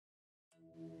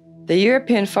The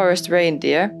European forest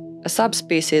reindeer, a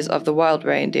subspecies of the wild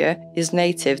reindeer, is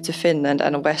native to Finland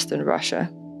and western Russia.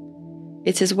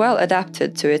 It is well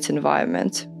adapted to its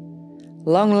environment.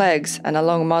 Long legs and a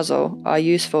long muzzle are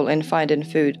useful in finding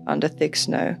food under thick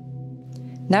snow.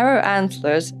 Narrow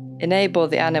antlers enable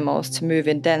the animals to move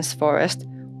in dense forest,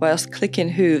 whilst clicking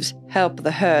hooves help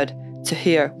the herd to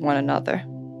hear one another.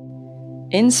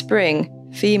 In spring,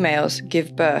 females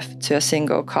give birth to a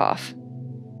single calf.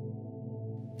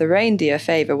 The reindeer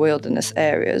favor wilderness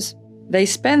areas. They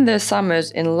spend their summers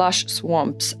in lush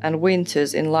swamps and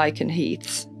winters in lichen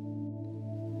heaths.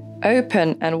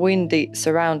 Open and windy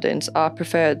surroundings are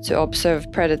preferred to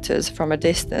observe predators from a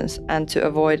distance and to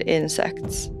avoid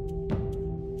insects.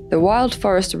 The wild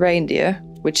forest reindeer,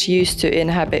 which used to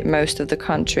inhabit most of the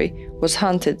country, was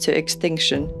hunted to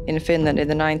extinction in Finland in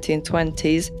the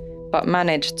 1920s, but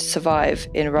managed to survive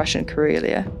in Russian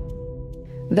Karelia.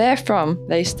 Therefrom,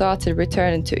 they started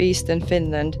returning to eastern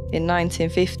Finland in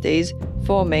 1950s,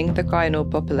 forming the Kainuu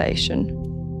population.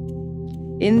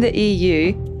 In the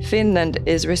EU, Finland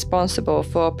is responsible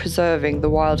for preserving the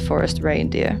wild forest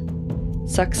reindeer.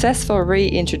 Successful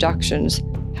reintroductions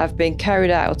have been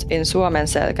carried out in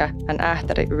Suomenselkä and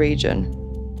Ähtari region.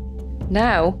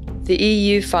 Now, the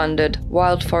EU-funded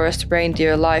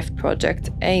WildForestReindeerLIFE project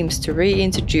aims to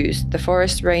reintroduce the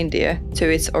forest reindeer to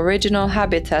its original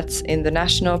habitats in the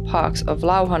national parks of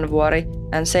Lauhanvuori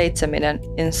and Miettinen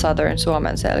in southern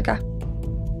Suomenselkä.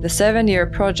 The 7-year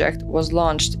project was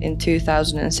launched in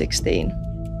 2016.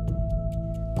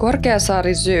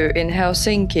 Korkeasaari Zoo in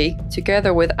Helsinki,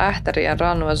 together with Ähtari and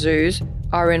Ranwa zoos,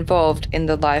 are involved in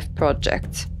the LIFE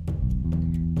project.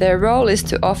 Their role is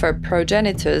to offer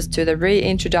progenitors to the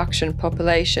reintroduction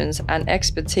populations and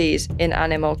expertise in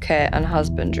animal care and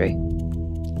husbandry.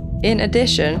 In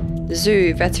addition, the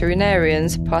zoo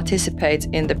veterinarians participate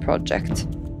in the project.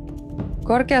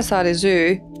 Korkeasaari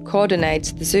Zoo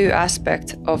coordinates the zoo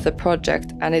aspect of the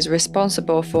project and is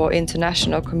responsible for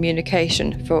international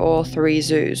communication for all 3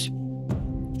 zoos.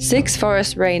 6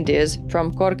 forest reindeers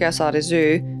from Korkeasaari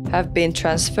Zoo have been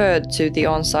transferred to the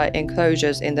on-site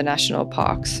enclosures in the national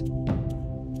parks.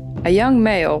 A young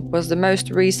male was the most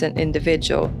recent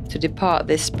individual to depart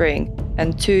this spring,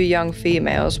 and 2 young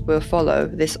females will follow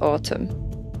this autumn.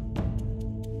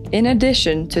 In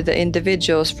addition to the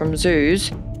individuals from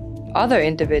zoos, other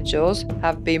individuals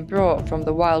have been brought from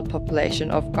the wild population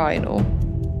of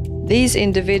Kainuu. These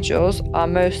individuals are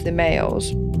mostly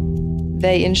males.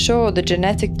 They ensure the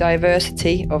genetic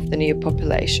diversity of the new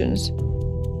populations.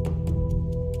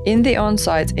 In the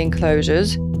on-site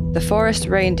enclosures, the forest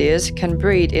reindeers can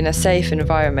breed in a safe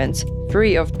environment,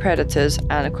 free of predators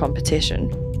and competition.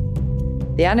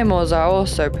 The animals are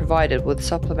also provided with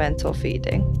supplemental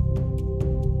feeding.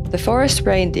 The forest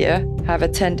reindeer have a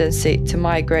tendency to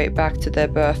migrate back to their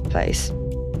birthplace.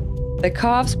 The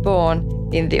calves born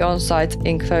in the on-site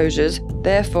enclosures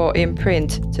therefore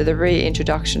imprint to the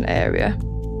reintroduction area.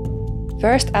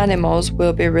 First animals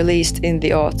will be released in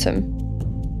the autumn.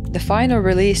 The final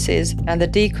releases and the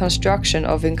deconstruction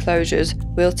of enclosures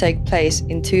will take place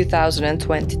in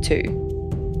 2022.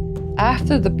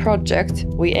 After the project,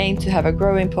 we aim to have a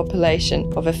growing population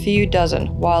of a few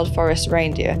dozen wild forest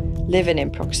reindeer living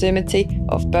in proximity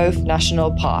of both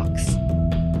national parks.